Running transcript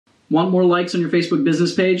Want more likes on your Facebook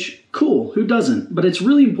business page? Cool, who doesn't? But it's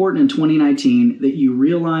really important in 2019 that you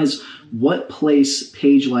realize what place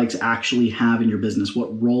page likes actually have in your business,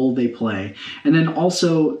 what role they play, and then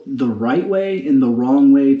also the right way and the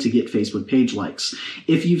wrong way to get Facebook page likes.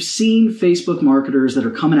 If you've seen Facebook marketers that are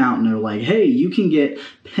coming out and they're like, hey, you can get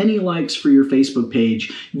penny likes for your Facebook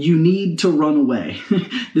page, you need to run away.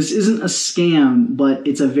 This isn't a scam, but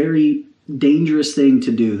it's a very dangerous thing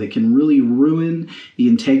to do that can really ruin the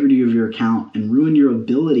integrity of your account and ruin your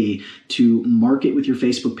ability to market with your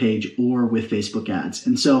Facebook page or with Facebook ads.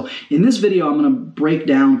 And so in this video, I'm going to break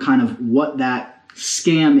down kind of what that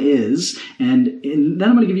scam is, and then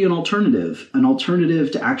I'm going to give you an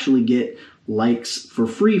alternative to actually get likes for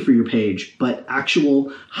free for your page, but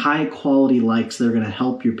actual high quality likes that are going to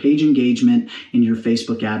help your page engagement and your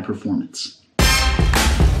Facebook ad performance.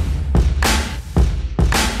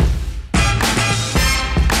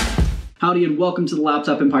 Howdy and welcome to the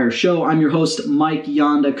Laptop Empire Show. I'm your host, Mike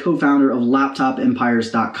Yanda, co-founder of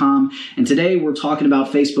LaptopEmpires.com. And today we're talking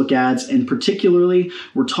about Facebook ads, and particularly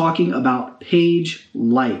we're talking about page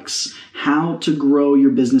likes, how to grow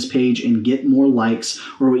your business page and get more likes,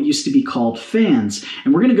 or what used to be called fans.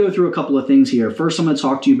 And we're going to go through a couple of things here. First, I'm going to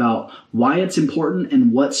talk to you about why it's important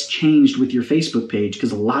and what's changed with your Facebook page,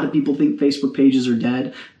 because a lot of people think Facebook pages are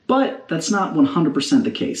dead. But that's not 100%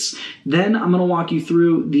 the case. Then I'm going to walk you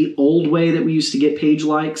through the old way that we used to get page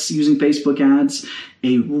likes using Facebook ads,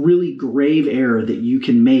 a really grave error that you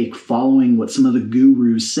can make following what some of the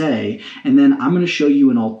gurus say. And then I'm going to show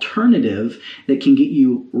you an alternative that can get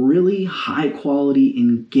you really high quality,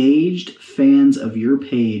 engaged fans of your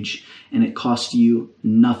page, and it costs you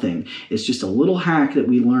nothing. It's just a little hack that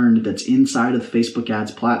we learned that's inside of the Facebook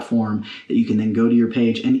ads platform that you can then go to your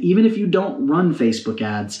page. And even if you don't run Facebook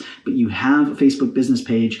ads, but you have a Facebook business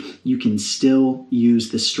page, you can still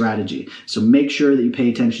use this strategy. So make sure that you pay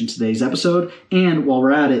attention to today's episode. And while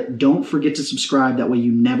we're at it, don't forget to subscribe. That way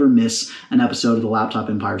you never miss an episode of the Laptop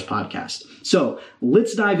Empires podcast. So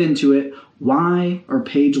let's dive into it. Why are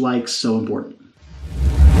page likes so important?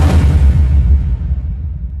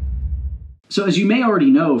 So as you may already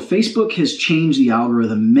know, Facebook has changed the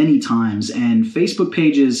algorithm many times, and Facebook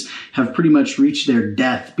pages have pretty much reached their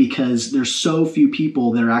death because there's so few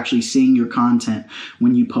people that are actually seeing your content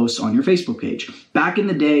when you post on your Facebook page. Back in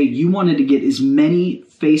the day, you wanted to get as many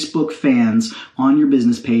Facebook fans on your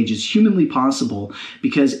business page as humanly possible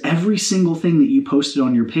because every single thing that you posted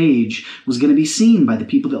on your page was going to be seen by the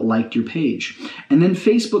people that liked your page. And then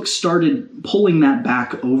Facebook started pulling that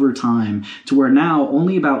back over time to where now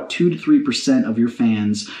only about 2 to 3% of your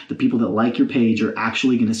fans, the people that like your page, are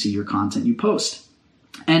actually going to see your content you post.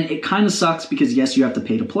 And it kind of sucks because yes, you have to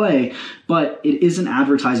pay to play, but it is an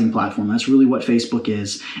advertising platform. That's really what Facebook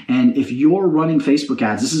is. And if you're running Facebook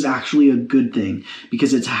ads, this is actually a good thing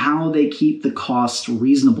because it's how they keep the costs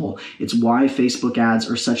reasonable. It's why Facebook ads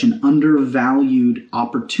are such an undervalued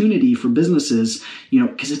opportunity for businesses,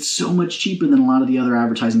 because it's so much cheaper than a lot of the other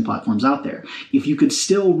advertising platforms out there. If you could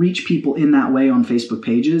still reach people in that way on Facebook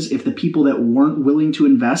pages, if the people that weren't willing to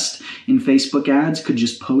invest in Facebook ads could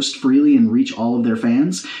just post freely and reach all of their fans,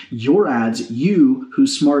 your ads, you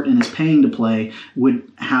who's smart and is paying to play,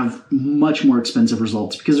 would have much more expensive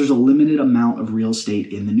results because there's a limited amount of real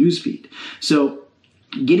estate in the newsfeed. So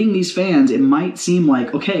getting these fans, it might seem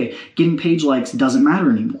like, okay, getting page likes doesn't matter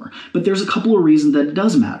anymore. But there's a couple of reasons that it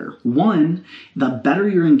does matter. One, the better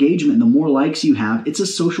your engagement, the more likes you have, it's a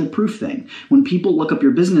social proof thing. When people look up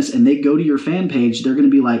your business and they go to your fan page, they're going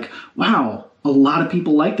to be like, wow, a lot of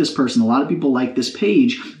people like this person. A lot of people like this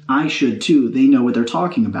page. I should too. They know what they're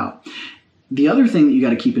talking about. The other thing that you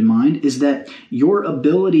got to keep in mind is that your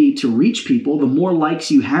ability to reach people, the more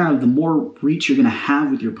likes you have, the more reach you're going to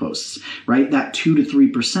have with your posts, right? That 2 to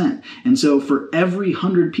 3%. And so for every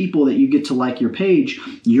 100 people that you get to like your page,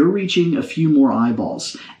 you're reaching a few more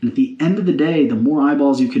eyeballs. And at the end of the day, the more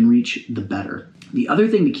eyeballs you can reach, the better. The other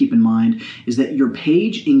thing to keep in mind is that your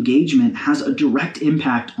page engagement has a direct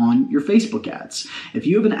impact on your Facebook ads. If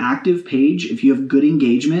you have an active page, if you have good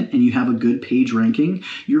engagement and you have a good page ranking,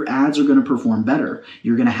 your ads are going to perform better.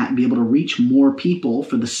 You're going to be able to reach more people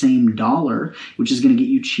for the same dollar, which is going to get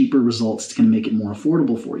you cheaper results. It's going to make it more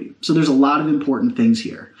affordable for you. So there's a lot of important things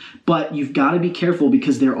here, but you've got to be careful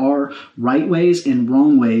because there are right ways and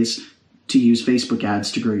wrong ways to use Facebook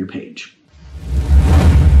ads to grow your page.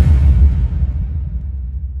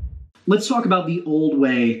 Let's talk about the old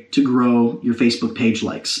way to grow your Facebook page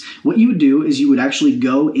likes. What you would do is you would actually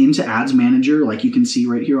go into Ads Manager, like you can see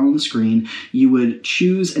right here on the screen. You would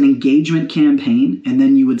choose an engagement campaign, and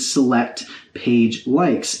then you would select page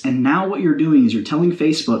likes. And now what you're doing is you're telling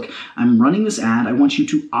Facebook, I'm running this ad. I want you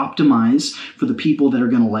to optimize for the people that are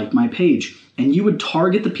going to like my page. And you would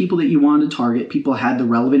target the people that you wanted to target. People had the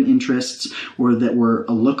relevant interests, or that were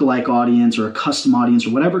a lookalike audience or a custom audience, or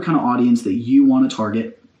whatever kind of audience that you want to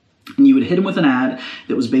target. And you would hit them with an ad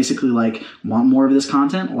that was basically like, want more of this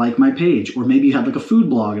content? Like my page. Or maybe you had like a food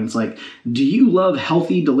blog and it's like, do you love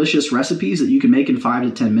healthy, delicious recipes that you can make in 5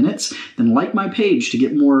 to 10 minutes? Then like my page to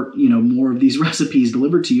get more, more of these recipes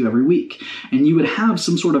delivered to you every week. And you would have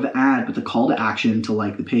some sort of ad with a call to action to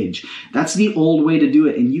like the page. That's the old way to do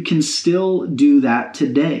it. And you can still do that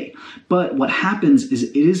today. But what happens is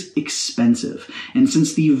it is expensive. And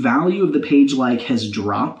since the value of the page like has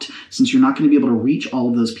dropped, since you're not going to be able to reach all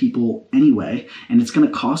of those people anyway, and it's going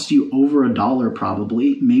to cost you over $1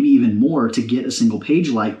 probably, maybe even more, to get a single page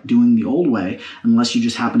like doing the old way, unless you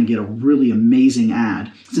just happen to get a really amazing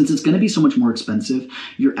ad. Since it's going to be so much more expensive,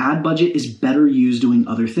 your ad budget is better used doing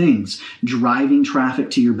other things, driving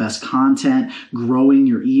traffic to your best content, growing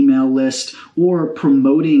your email list, or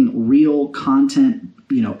promoting real content,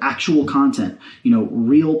 actual content,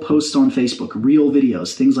 real posts on Facebook, real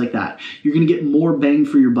videos, things like that. You're going to get more bang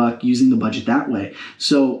for your buck using the budget that way.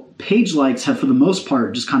 So page likes have, for the most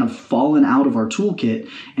part, just kind of fallen out of our toolkit,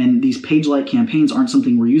 and these page like campaigns aren't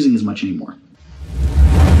something we're using as much anymore.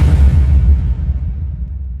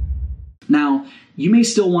 Now, you may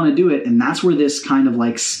still want to do it, and that's where this kind of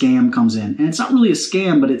like scam comes in. And it's not really a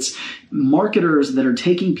scam, but it's marketers that are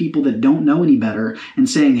taking people that don't know any better and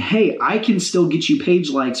saying, hey, I can still get you page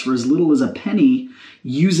likes for as little as a penny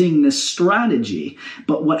using this strategy.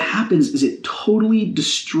 But what happens is it totally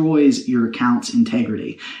destroys your account's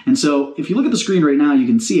integrity. And so if you look at the screen right now, you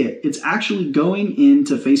can see it. It's actually going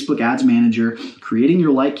into Facebook Ads Manager, creating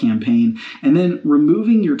your like campaign, and then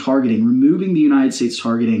removing your targeting, removing the United States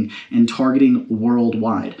targeting, and targeting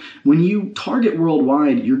worldwide. When you target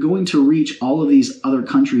worldwide, you're going to reach all of these other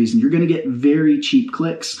countries, and you're going to get very cheap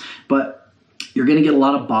clicks, but you're going to get a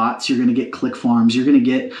lot of bots, you're going to get click farms, you're going to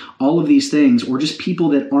get all of these things, or just people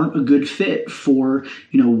that aren't a good fit for,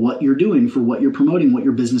 what you're doing, for what you're promoting, what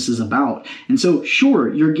your business is about. And so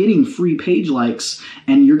sure, you're getting free page likes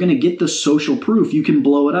and you're going to get the social proof, you can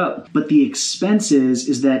blow it up. But the expense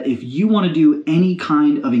is that if you want to do any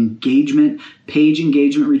kind of engagement, page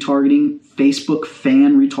engagement retargeting, Facebook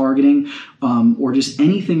fan retargeting, or just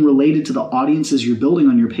anything related to the audiences you're building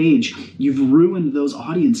on your page, you've ruined those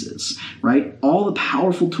audiences, right? All the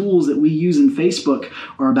powerful tools that we use in Facebook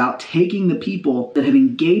are about taking the people that have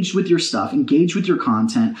engaged with your stuff, engaged with your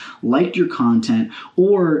content, liked your content,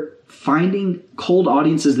 or finding cold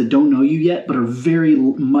audiences that don't know you yet but are very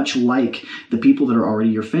much like the people that are already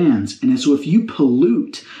your fans. And so if you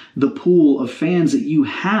pollute the pool of fans that you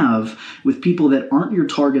have with people that aren't your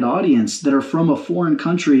target audience, that are from a foreign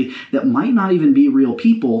country that might not even be real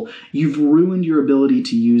people, you've ruined your ability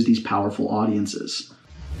to use these powerful audiences.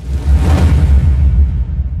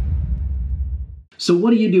 So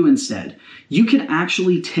what do you do instead? You can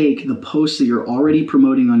actually take the posts that you're already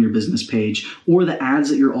promoting on your business page or the ads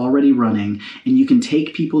that you're already running, and you can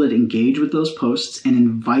take people that engage with those posts and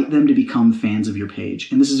invite them to become fans of your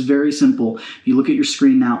page. And this is very simple. If you look at your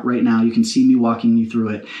screen now, right now, you can see me walking you through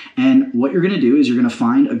it. And what you're going to do is you're going to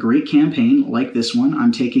find a great campaign like this one.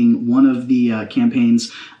 I'm taking one of the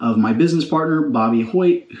campaigns of my business partner, Bobby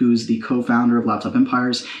Hoyt, who's the co-founder of Laptop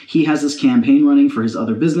Empires. He has this campaign running for his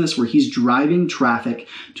other business where he's driving traffic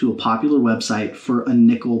to a popular website for a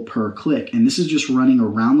nickel per click. And this is just running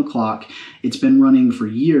around the clock. It's been running for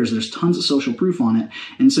years. There's tons of social proof on it.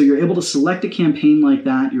 And so you're able to select a campaign like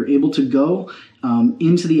that. You're able to go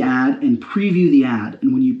into the ad and preview the ad.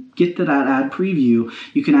 And when you get to that ad preview,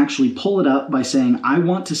 you can actually pull it up by saying, I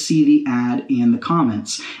want to see the ad and the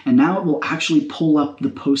comments. And now it will actually pull up the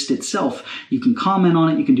post itself. You can comment on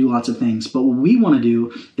it. You can do lots of things. But what we want to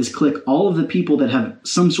do is click all of the people that have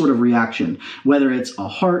some sort of reaction, whether it's a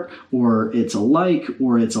heart or it's a like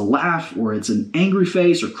or it's a laugh or it's an angry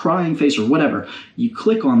face or crying face or whatever. You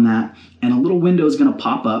click on that and a little window is going to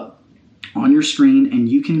pop up on your screen, and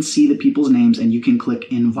you can see the people's names and you can click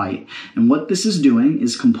invite. And what this is doing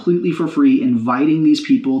is completely for free inviting these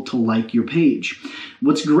people to like your page.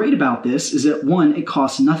 What's great about this is that, one, it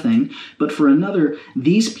costs nothing, but for another,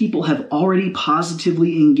 these people have already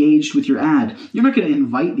positively engaged with your ad. You're not going to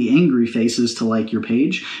invite the angry faces to like your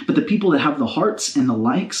page, but the people that have the hearts and the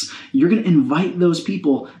likes, you're going to invite those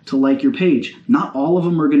people to like your page. Not all of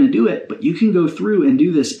them are going to do it, but you can go through and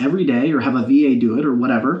do this every day, or have a VA do it or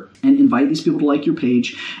whatever, and invite these people to like your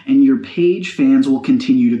page, and your page fans will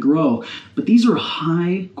continue to grow. But these are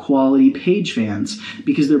high quality page fans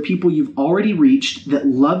because they're people you've already reached that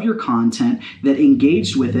love your content, that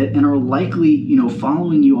engaged with it, and are likely,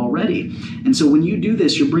 following you already. And so when you do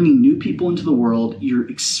this, you're bringing new people into the world, you're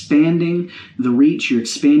expanding the reach, you're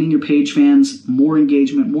expanding your page fans, more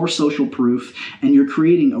engagement, more social proof, and you're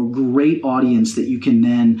creating a great audience that you can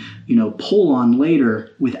then, pull on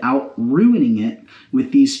later without ruining it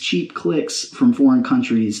with these cheap clicks from foreign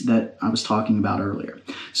countries that I was talking about earlier.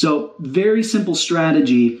 So very simple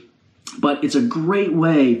strategy, but it's a great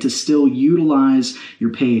way to still utilize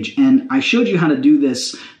your page. And I showed you how to do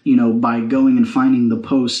this, by going and finding the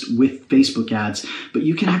post with Facebook ads, but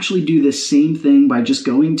you can actually do this same thing by just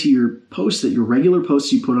going to your posts, your regular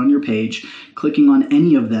posts you put on your page, clicking on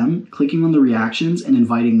any of them, clicking on the reactions, and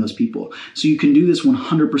inviting those people. So you can do this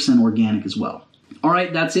 100% organic as well. All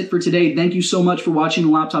right, that's it for today. Thank you so much for watching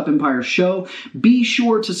the Laptop Empire show. Be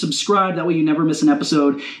sure to subscribe, that way you never miss an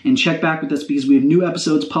episode, and check back with us because we have new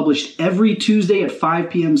episodes published every Tuesday at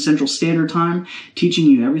 5 p.m. Central Standard Time, teaching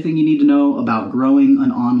you everything you need to know about growing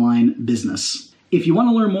an online business. If you want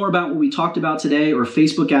to learn more about what we talked about today or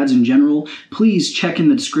Facebook ads in general, please check in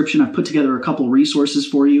the description. I've put together a couple resources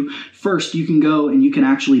for you. First, you can go and you can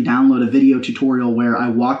actually download a video tutorial where I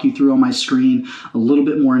walk you through on my screen a little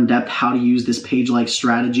bit more in depth how to use this page-like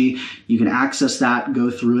strategy. You can access that,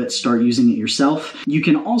 go through it, start using it yourself. You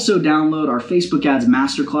can also download our Facebook Ads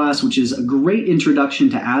Masterclass, which is a great introduction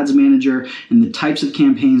to Ads Manager and the types of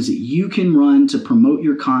campaigns that you can run to promote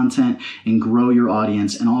your content and grow your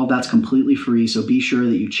audience. And all of that's completely free. So be sure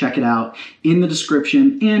that you check it out in the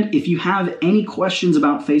description. And if you have any questions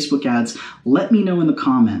about Facebook ads, let me know in the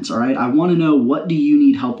comments, all right? I want to know, what do you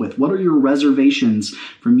need help with? What are your reservations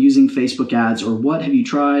from using Facebook ads, or what have you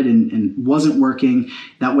tried and wasn't working?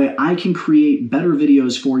 That way I can create better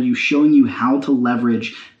videos for you showing you how to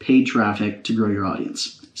leverage paid traffic to grow your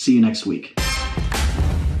audience. See you next week.